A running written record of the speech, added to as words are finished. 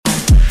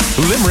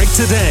Limerick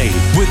Today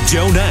with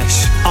Joe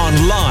Nash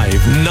on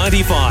Live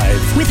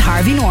 95. With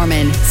Harvey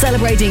Norman,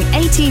 celebrating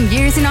 18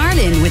 years in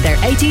Ireland with their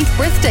 18th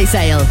birthday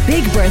sale.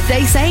 Big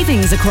birthday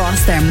savings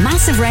across their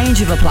massive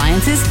range of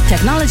appliances,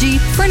 technology,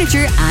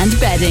 furniture and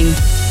bedding.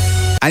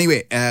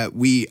 Anyway,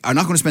 we are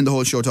not going to spend the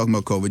whole show talking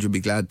about COVID, you'll be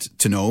glad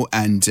to know.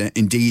 And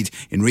indeed,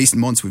 in recent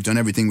months, we've done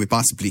everything we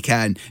possibly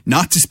can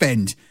not to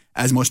spend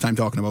as much time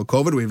talking about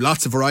COVID. We have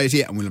lots of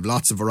variety, and we'll have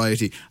lots of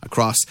variety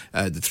across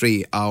the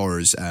 3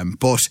 hours.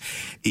 But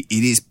it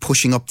is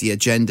pushing up the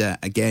agenda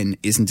again,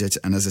 isn't it?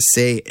 And as I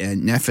say,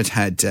 NPHET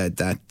had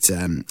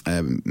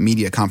that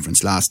media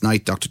conference last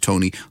night. Dr.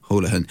 Tony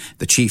Holohan,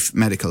 the Chief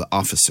Medical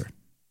Officer.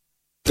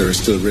 There are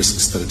still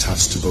risks that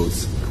attach to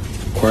both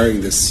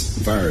acquiring this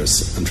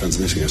virus and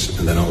transmitting it,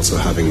 and then also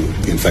having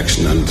the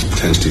infection and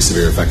potentially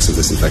severe effects of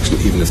this infection,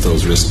 even if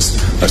those risks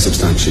are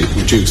substantially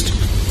reduced.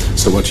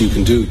 So what you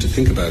can do to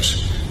think about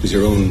is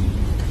your own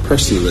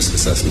personal risk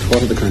assessment.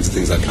 What are the kinds of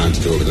things I plan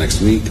to do over the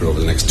next week or over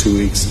the next 2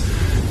 weeks?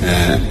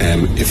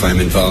 If I'm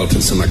involved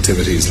in some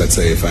activities, let's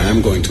say if I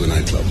am going to a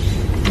nightclub,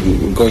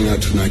 going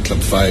out to a nightclub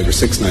 5 or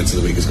 6 nights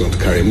of the week is going to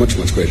carry a much,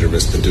 much greater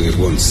risk than doing it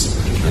once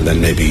and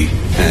then maybe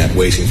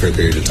waiting for a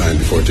period of time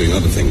before doing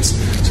other things.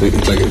 So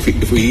it's like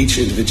if we each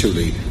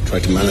individually try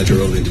to manage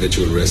our own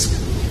individual risk,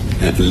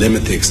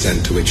 limit the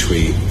extent to which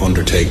we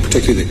undertake,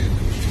 particularly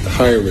the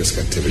higher risk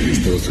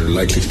activities, those that are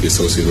likely to be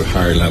associated with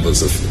higher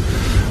levels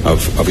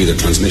of either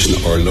transmission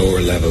or lower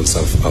levels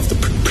of the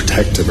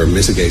protective or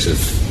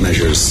mitigative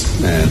measures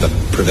that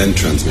prevent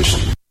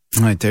transmission.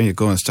 Right, there you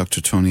go. That's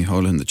Dr. Tony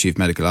Holohan, the Chief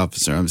Medical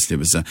Officer. Obviously, it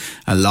was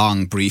a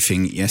long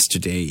briefing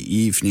yesterday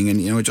evening, and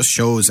it just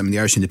shows, the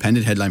Irish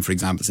Independent headline, for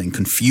example, saying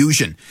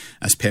confusion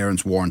as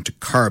parents warn to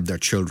curb their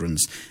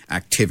children's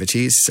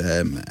activities.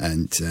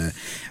 And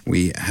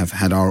we have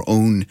had our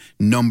own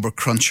number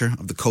cruncher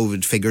of the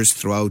COVID figures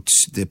throughout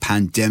the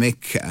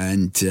pandemic,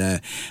 and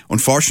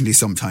unfortunately,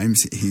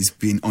 sometimes he's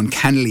been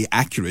uncannily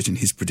accurate in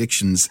his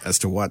predictions as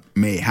to what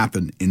may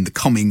happen in the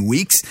coming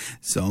weeks.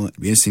 So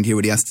it'll be interesting to hear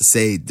what he has to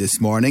say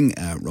this morning.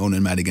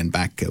 Ronan Madigan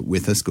back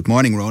with us. Good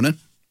morning, Ronan.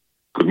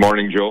 Good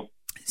morning, Joe.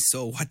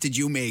 So what did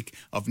you make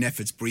of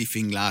NPHET's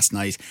briefing last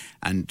night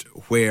and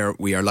where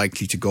we are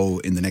likely to go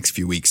in the next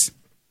few weeks?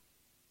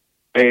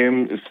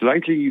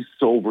 Slightly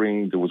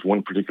sobering. There was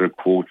one particular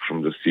quote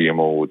from the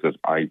CMO that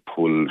I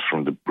pulled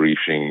from the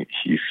briefing.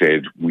 He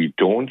said, "We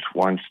don't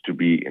want to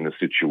be in a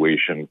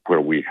situation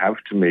where we have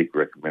to make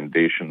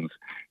recommendations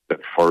that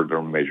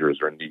further measures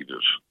are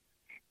needed."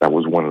 That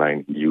was one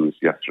line he used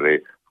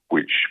yesterday,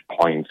 which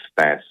points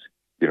that,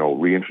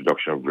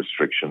 reintroduction of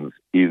restrictions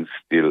is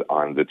still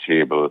on the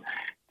table.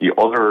 The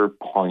other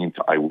point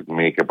I would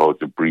make about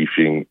the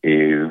briefing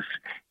is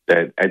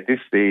that at this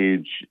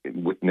stage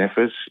with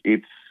NPHET,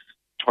 it's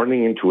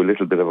turning into a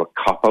little bit of a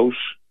cop-out,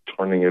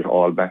 turning it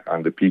all back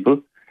on the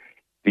people.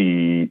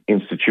 The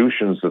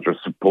institutions that are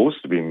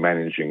supposed to be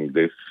managing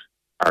this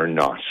are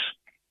not.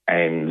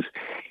 And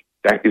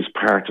that is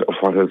part of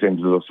what has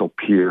ended us up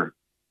here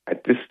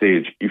at this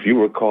stage. If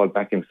you recall,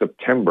 back in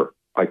September,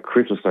 I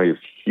criticised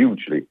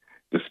hugely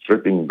the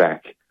stripping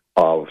back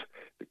of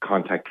the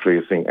contact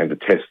tracing and the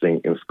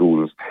testing in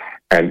schools.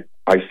 And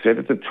I said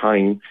at the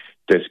time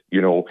that,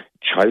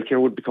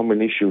 childcare would become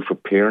an issue for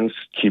parents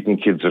keeping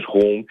kids at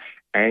home,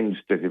 and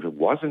that if it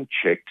wasn't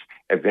checked,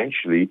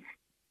 eventually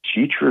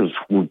teachers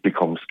would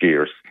become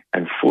scarce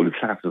and full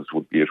classes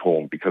would be at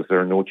home because there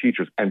are no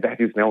teachers. And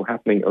that is now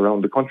happening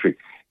around the country.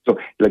 So,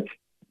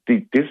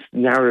 this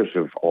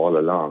narrative all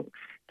along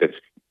that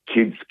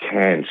kids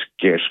can't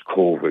get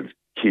COVID,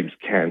 kids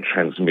can't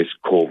transmit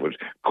COVID,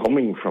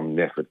 coming from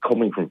NPHET,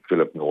 coming from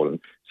Philip Nolan,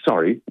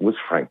 was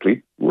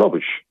frankly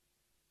rubbish.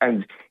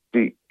 And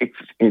the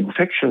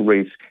infection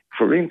rates,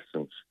 for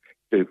instance,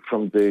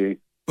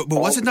 But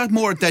was it not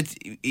more that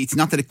it's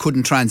not that it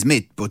couldn't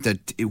transmit, but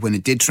that when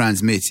it did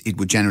transmit, it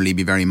would generally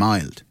be very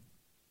mild?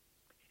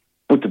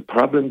 But the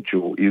problem,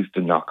 Joe, is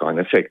the knock-on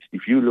effect.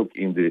 If you look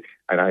and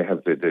I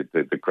have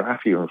the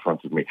graph here in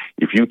front of me,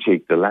 if you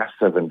take the last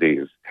 7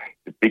 days,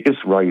 the biggest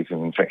rise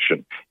in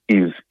infection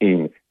is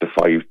in the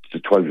 5 to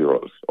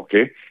 12-year-olds,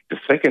 okay? The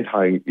second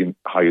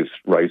highest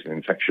rise in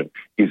infection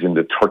is in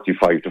the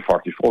 35 to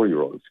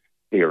 44-year-olds,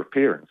 their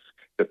parents.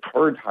 The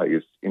third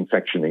highest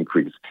infection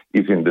increase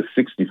is in the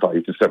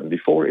 65 to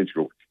 74 age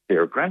group,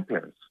 their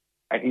grandparents.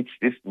 And it's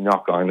this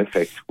knock-on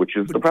effect, which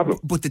is the problem.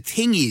 But the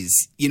thing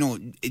is,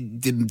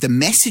 the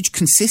message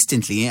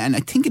consistently, and I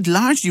think it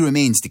largely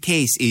remains the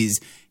case, is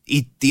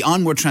the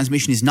onward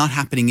transmission is not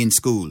happening in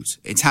schools.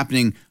 It's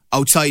happening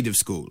outside of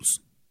schools.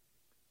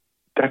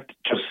 That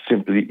just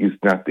simply is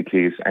not the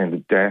case, and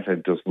the data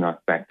does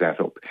not back that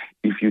up.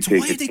 So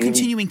why are they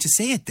continuing to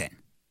say it then?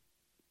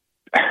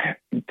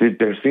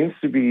 There seems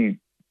to be,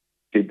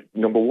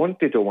 number one,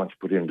 they don't want to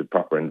put in the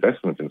proper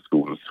investment in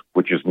schools,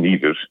 which is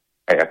needed.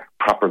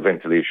 Proper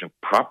ventilation,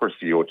 proper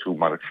CO2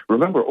 monitor.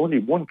 Remember, only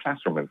one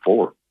classroom in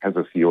 4 has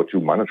a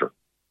CO2 monitor.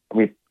 I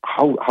mean,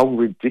 how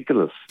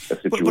ridiculous a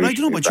situation But I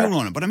don't know is about you,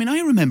 Ronan, but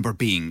I remember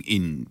being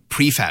in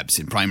prefabs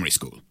in primary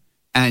school.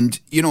 And,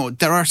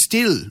 there are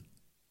still,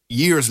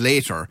 years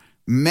later,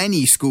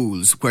 many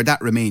schools where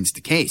that remains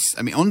the case.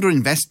 I mean,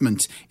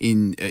 underinvestment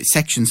in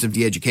sections of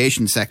the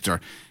education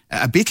sector,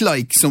 a bit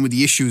like some of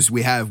the issues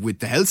we have with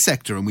the health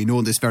sector, and we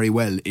know this very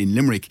well in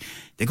Limerick,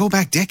 they go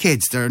back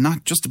decades. They're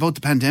not just about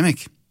the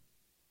pandemic.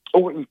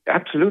 Oh,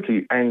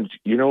 absolutely. And,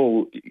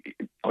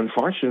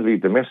 unfortunately,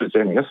 the message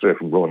then yesterday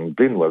from Ronan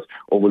Glynn was,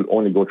 we'll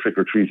only go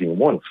trick-or-treating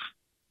once,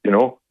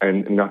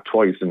 and not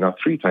twice and not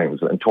 3 times.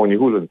 And Tony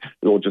Hoolan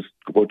will just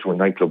go to a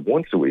nightclub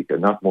once a week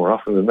and not more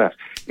often than that.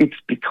 It's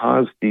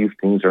because these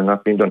things are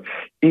not being done.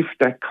 If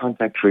that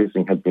contact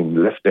tracing had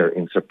been left there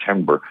in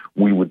September,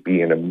 we would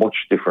be in a much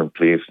different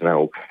place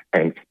now.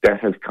 And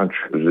that has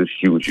contributed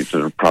hugely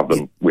to the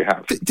problem we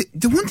have.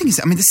 The one thing is,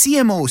 the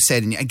CMO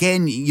said, and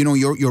again,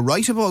 you're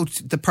right about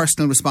the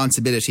personal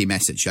responsibility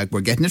message. Like, we're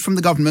getting it from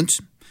the government.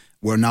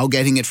 We're now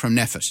getting it from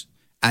NPHET.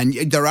 And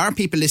there are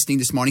people listening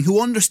this morning who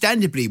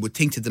understandably would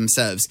think to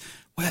themselves,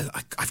 well,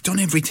 I've done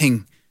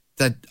everything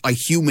that I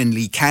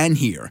humanly can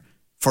here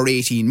for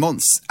 18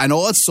 months. And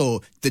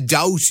also the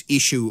doubt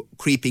issue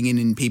creeping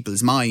in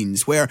people's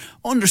minds, where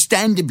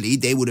understandably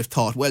they would have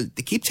thought, well,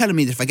 they keep telling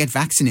me that if I get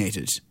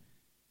vaccinated,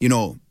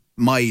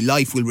 my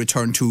life will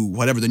return to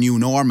whatever the new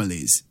normal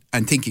is.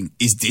 And thinking,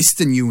 is this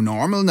the new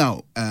normal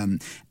now?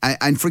 And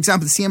for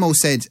example, the CMO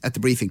said at the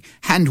briefing,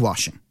 hand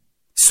washing,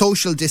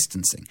 social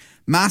distancing,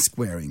 mask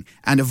wearing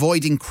and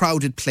avoiding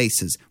crowded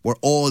places were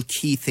all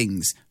key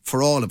things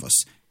for all of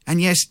us.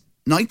 And yet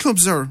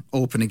nightclubs are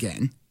open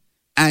again,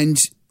 and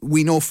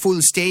we know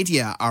full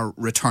stadia are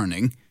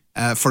returning.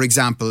 For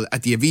example,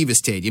 at the Aviva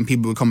Stadium,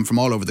 people will come from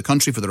all over the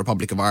country for the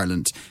Republic of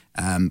Ireland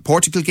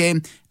Portugal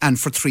game and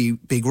for 3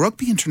 big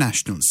rugby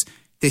internationals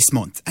this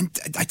month. And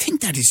I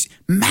think that is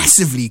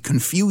massively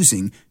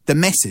confusing the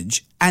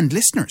message and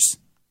listeners.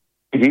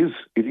 It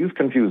is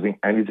confusing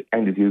and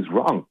it is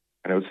wrong.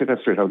 And I would say that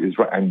straight out, is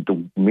right. And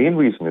the main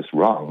reason it's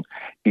wrong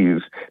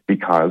is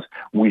because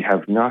we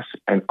have not,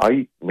 and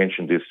I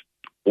mentioned this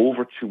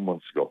over 2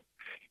 months ago,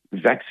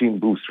 vaccine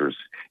boosters.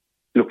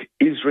 Look,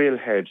 Israel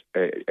had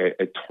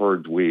a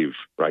third wave,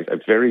 right? A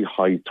very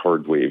high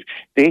third wave.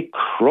 They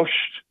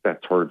crushed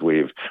that third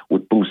wave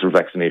with booster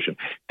vaccination.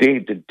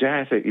 The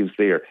data is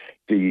there.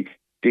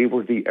 They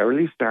were the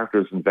early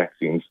starters in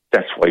vaccines.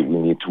 That's why we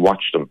need to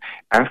watch them.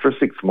 After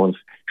 6 months,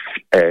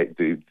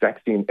 the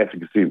vaccine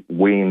efficacy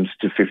waned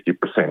to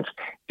 50%.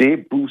 They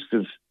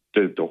boosted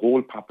the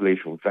whole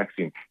population with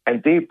vaccine,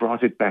 and they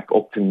brought it back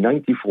up to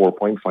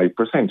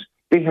 94.5%.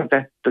 They have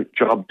the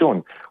job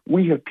done.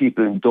 We have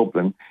people in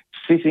Dublin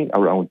sitting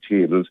around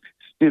tables,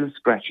 still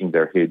scratching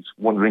their heads,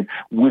 wondering,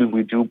 will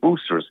we do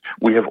boosters?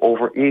 We have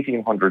over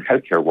 1,800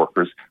 healthcare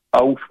workers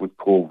out with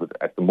COVID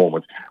at the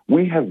moment.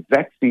 We have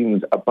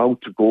vaccines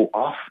about to go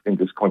off in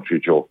this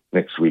country, Joe,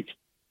 next week.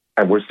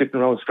 And we're sitting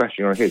around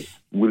scratching our heads.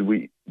 Will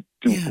we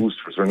do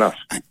boosters or not?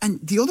 And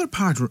the other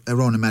part,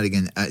 Ronan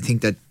Madigan, I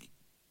think that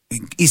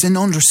is an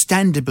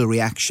understandable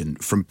reaction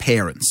from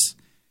parents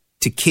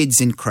to kids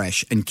in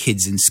creche and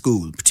kids in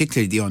school,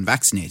 particularly the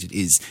unvaccinated,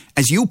 is,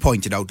 as you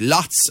pointed out,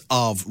 lots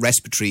of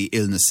respiratory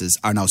illnesses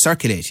are now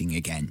circulating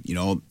again.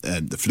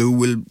 The flu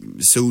will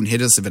soon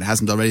hit us if it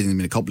hasn't already. There have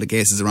been a couple of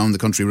cases around the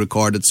country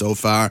recorded so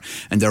far,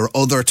 and there are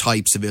other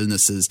types of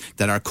illnesses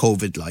that are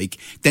COVID-like.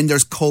 Then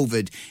there's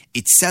COVID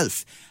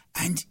itself.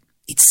 And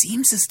it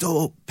seems as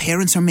though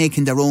parents are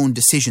making their own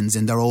decisions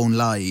in their own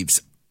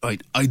lives.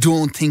 I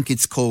don't think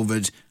it's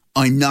COVID.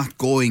 I'm not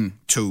going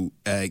to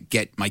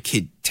get my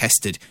kid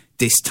tested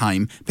this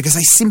time because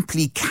I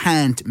simply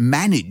can't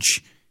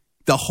manage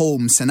the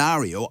home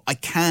scenario. I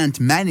can't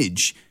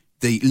manage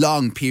the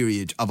long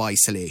period of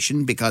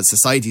isolation because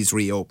society's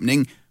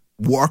reopening.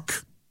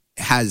 Work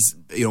has,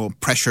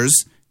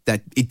 pressures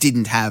that it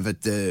didn't have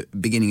at the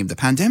beginning of the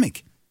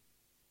pandemic.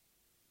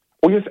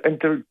 Oh yes,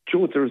 and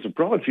Joe, there is a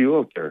broad view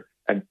out there,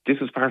 and this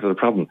is part of the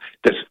problem,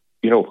 that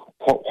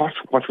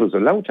what was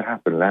allowed to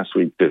happen last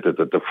week,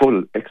 the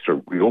full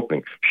extra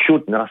reopening,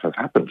 should not have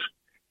happened.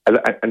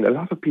 And a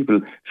lot of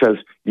people felt,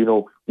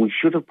 we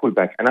should have pulled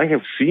back. And I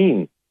have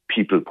seen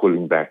people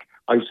pulling back.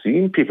 I've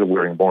seen people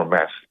wearing more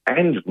masks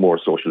and more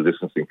social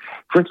distancing.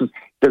 For instance,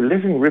 they're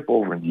letting rip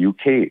over in the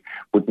UK.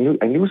 With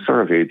a new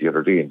survey the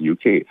other day in the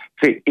UK,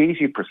 say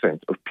 80%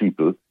 of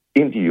people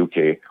in the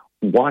UK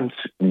want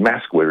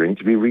mask wearing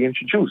to be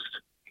reintroduced.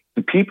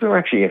 The people are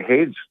actually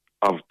ahead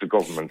of the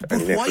government.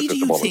 But why do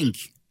you think,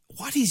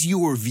 what is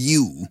your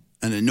view,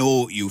 and I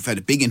know you've had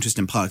a big interest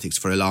in politics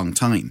for a long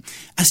time,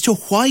 as to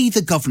why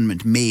the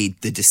government made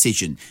the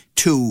decision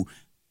to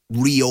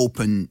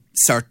reopen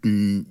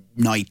certain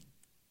nighttime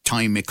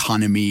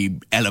economy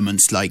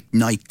elements like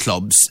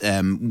nightclubs,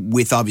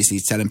 with obviously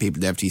telling people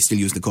they have to still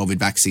use the COVID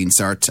vaccine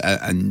cert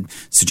and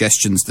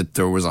suggestions that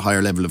there was a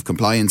higher level of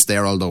compliance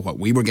there, although what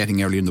we were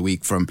getting earlier in the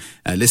week from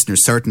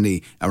listeners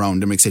certainly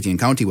around Limerick City and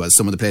County was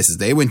some of the places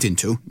they went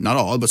into, not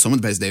all, but some of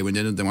the places they went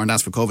into, they weren't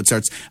asked for COVID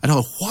certs at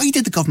all. Why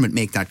did the government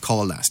make that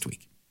call last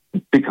week?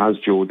 Because,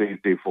 Joe,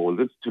 they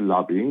folded to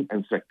lobbying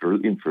and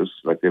sectoral interests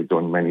like they've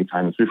done many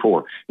times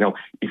before. Now,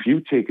 if you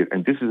take it,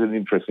 and this is an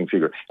interesting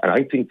figure, and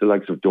I think the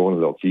likes of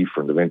Donald O'Keefe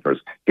and the Ventnors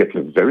get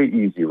a very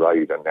easy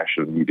ride on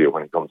national media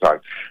when it comes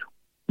out.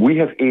 We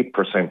have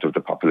 8% of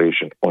the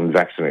population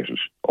unvaccinated,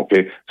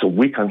 okay? So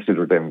we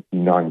consider them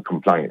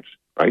non-compliant,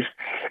 right?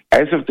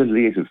 As of the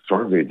latest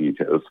survey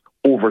details,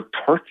 over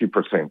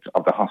 30%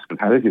 of the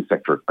hospitality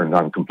sector are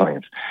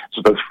non-compliant.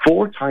 So there's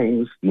 4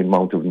 times the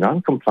amount of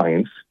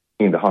non-compliance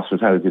in the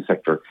hospitality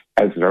sector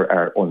as there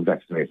are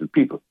unvaccinated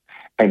people.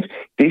 And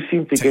they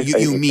seem to get...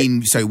 You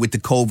mean, with the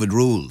COVID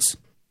rules?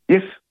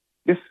 Yes.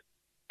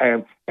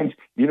 And,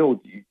 you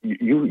know,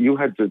 you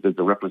had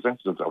the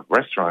representatives of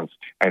restaurants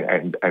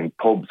and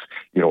pubs,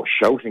 you know,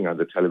 shouting on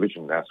the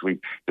television last week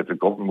that the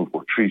government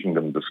were treating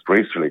them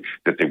disgracefully,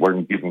 that they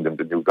weren't giving them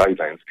the new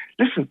guidelines.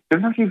 Listen,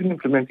 they're not even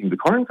implementing the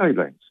current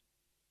guidelines.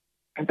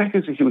 And that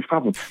is a huge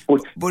problem.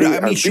 But I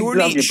mean,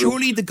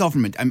 surely the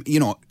government, you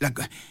know, like,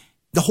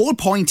 the whole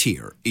point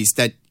here is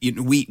that, you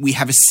know, we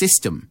have a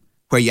system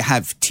where you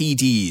have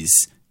TDs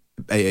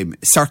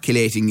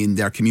circulating in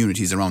their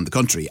communities around the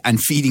country and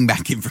feeding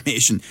back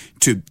information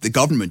to the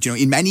government. You know,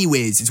 in many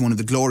ways, it's one of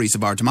the glories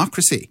of our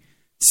democracy.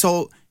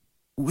 So,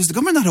 was the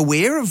government not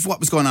aware of what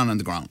was going on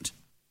the ground?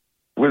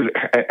 Well,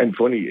 and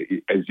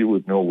funny, as you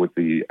would know, with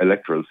the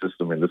electoral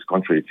system in this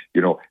country,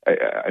 you know,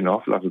 an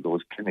awful lot of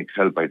those clinics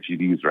held by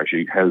TDs are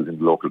actually held in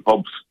local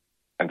pubs.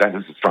 And that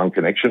is a strong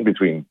connection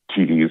between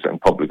TDs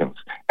and publicans.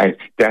 And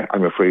that,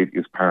 I'm afraid,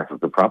 is part of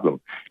the problem.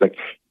 Like,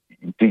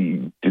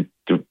 the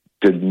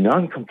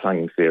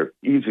non-compliance there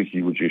is a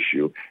huge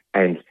issue.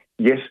 And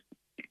yes,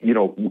 you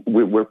know,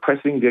 we're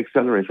pressing the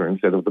accelerator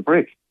instead of the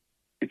brake.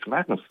 It's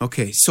madness.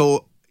 Okay,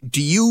 so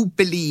do you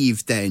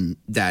believe then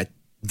that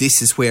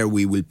this is where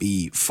we will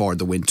be for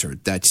the winter?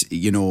 That,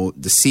 you know,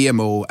 the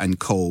CMO and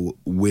co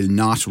will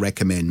not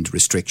recommend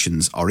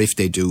restrictions, or if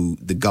they do,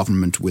 the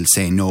government will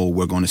say, no,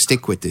 we're going to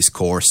stick with this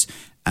course,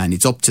 and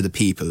it's up to the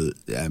people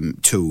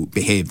to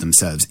behave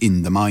themselves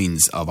in the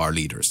minds of our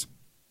leaders?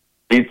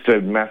 It's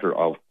a matter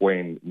of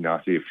when,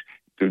 not if.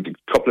 There's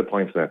a couple of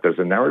points on that. There's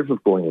a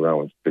narrative going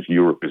around that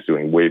Europe is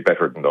doing way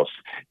better than us.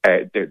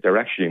 They're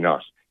actually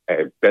not.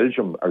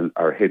 Belgium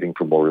are heading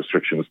for more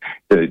restrictions.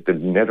 The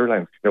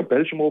Netherlands, now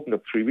Belgium opened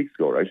up 3 weeks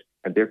ago, right?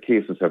 And their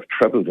cases have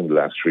trebled in the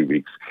last 3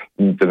 weeks.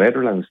 The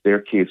Netherlands,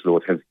 their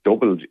caseload has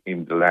doubled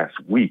in the last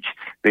week.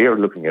 They are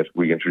looking at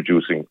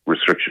reintroducing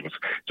restrictions.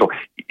 So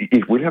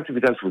it will have to be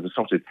dealt with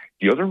something.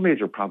 The other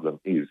major problem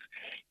is...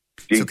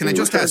 So can I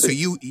just ask,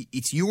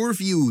 it's your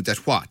view that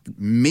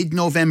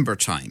mid-November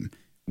time,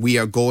 we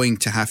are going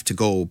to have to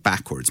go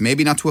backwards,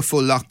 maybe not to a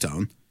full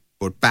lockdown,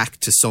 but back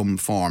to some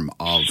form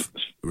of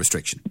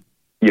restriction?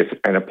 Yes,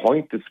 and a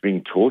point that's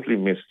being totally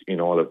missed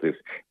in all of this,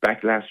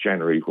 back last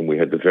January when we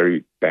had the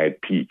very bad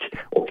peak,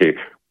 okay,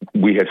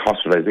 we had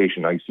hospitalisation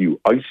ICU.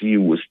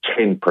 ICU was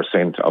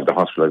 10% of the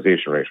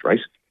hospitalisation rate,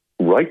 right?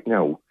 Right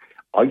now,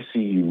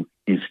 ICU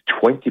is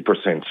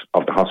 20%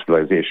 of the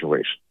hospitalisation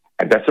rate.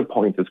 And that's a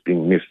point that's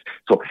being missed.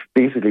 So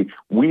basically,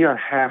 we are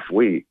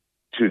halfway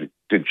to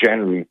the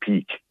January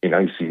peak in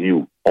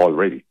ICU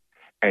already.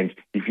 And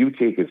if you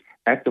take it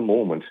at the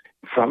moment,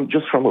 from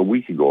a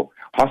week ago,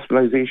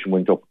 hospitalisation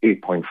went up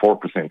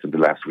 8.4% in the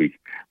last week,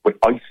 but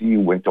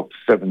ICU went up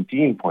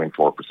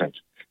 17.4%.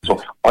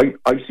 So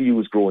ICU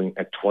is growing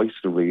at twice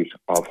the rate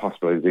of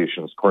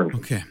hospitalisations currently.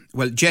 Okay.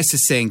 Well, Jess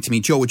is saying to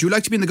me, Joe, would you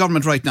like to be in the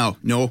government right now?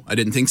 No, I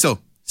didn't think so,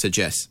 said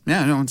Jess.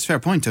 Yeah, no, it's a fair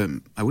point.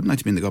 I wouldn't like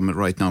to be in the government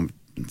right now.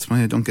 That's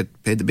why I don't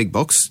get paid the big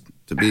bucks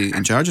to be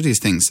in charge of these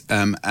things.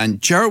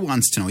 And Ger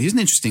wants to know, here's an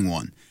interesting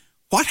one.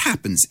 What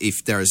happens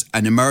if there's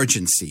an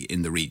emergency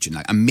in the region,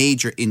 like a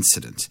major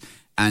incident,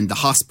 and the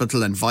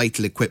hospital and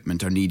vital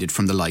equipment are needed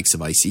from the likes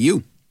of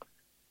ICU?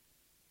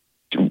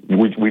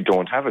 We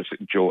don't have it,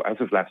 Joe. As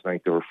of last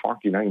night, there were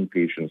 49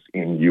 patients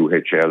in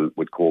UHL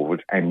with COVID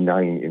and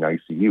 9 in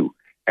ICU.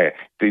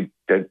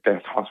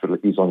 That hospital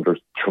is under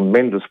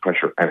tremendous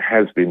pressure and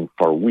has been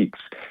for weeks.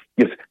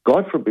 Yes,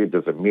 God forbid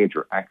there's a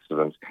major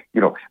accident, you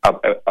know,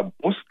 a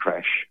bus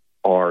crash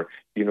or,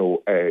 you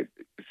know,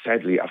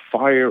 sadly a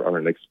fire or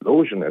an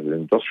explosion at an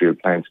industrial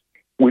plant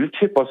will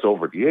tip us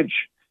over the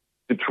edge.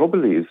 The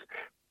trouble is,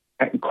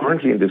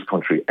 currently in this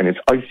country, and it's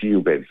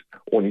ICU beds,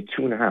 only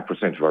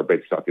 2.5% of our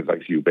bed stock is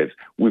ICU beds.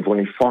 We've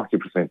only 40%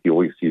 the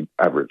OECD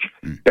average.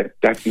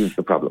 That is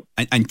the problem.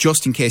 And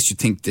just in case you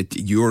think that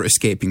you're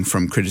escaping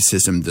from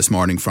criticism this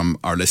morning from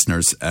our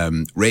listeners,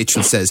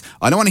 Rachel says,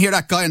 I don't want to hear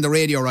that guy on the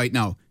radio right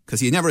now because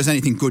he never has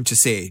anything good to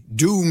say.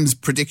 Doom's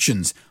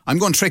predictions. I'm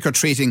going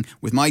trick-or-treating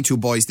with my 2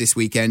 boys this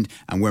weekend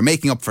and we're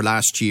making up for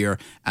last year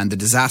and the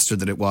disaster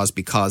that it was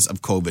because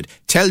of COVID.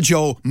 Tell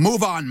Joe,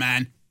 move on,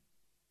 man.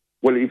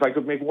 Well, if I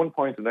could make one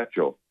point on that,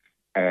 Joe,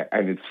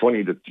 and it's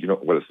funny that, you know,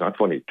 well, it's not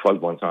funny,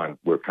 12 months on,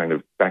 we're kind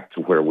of back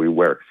to where we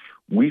were.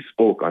 We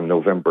spoke on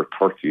November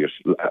 30th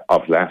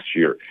of last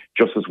year,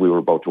 just as we were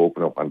about to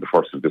open up on the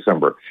 1st of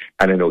December.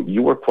 And I know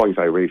you were quite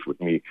irate with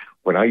me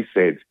when I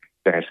said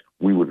that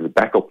we would be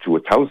back up to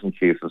 1,000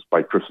 cases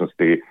by Christmas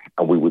Day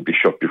and we would be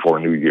shut before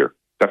New Year.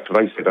 That's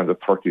what I said on the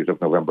 30th of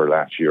November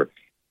last year.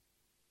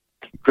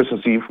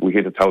 Christmas Eve, we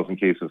hit 1,000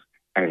 cases.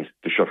 And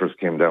the shutters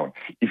came down.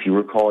 If you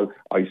recall,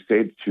 I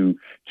said to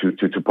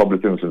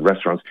publicans and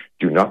restaurants,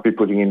 do not be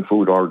putting in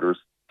food orders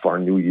for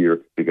New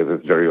Year because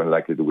it's very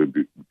unlikely that we'll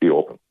be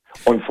open.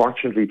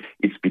 Unfortunately,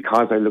 it's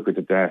because I look at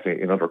the data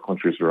in other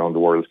countries around the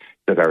world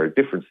that are at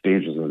different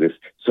stages in this.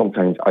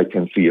 Sometimes I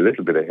can see a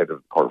little bit ahead of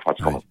the curve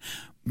what's coming.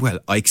 Well,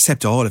 I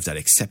accept all of that,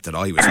 except that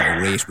I was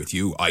irate with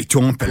you. I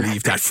don't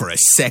believe that for a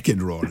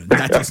second, Ronan.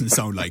 That doesn't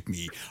sound like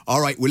me.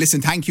 All right, well, listen,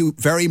 thank you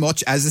very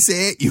much. As I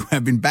say, you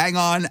have been bang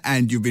on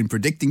and you've been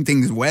predicting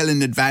things well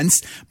in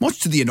advance, much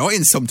to the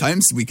annoyance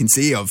sometimes we can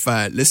see of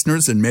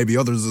listeners and maybe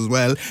others as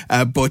well.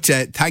 But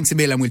thanks a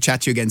million, and we'll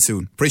chat to you again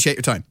soon. Appreciate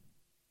your time.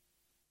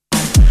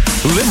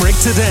 Limerick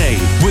Today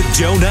with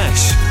Joe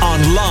Nash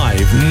on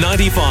Live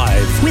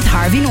 95. With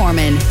Harvey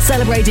Norman,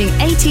 celebrating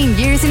 18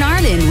 years in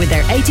Ireland with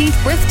their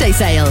 18th birthday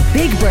sale.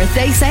 Big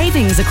birthday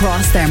savings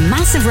across their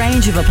massive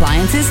range of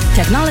appliances,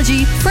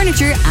 technology,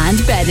 furniture and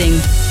bedding.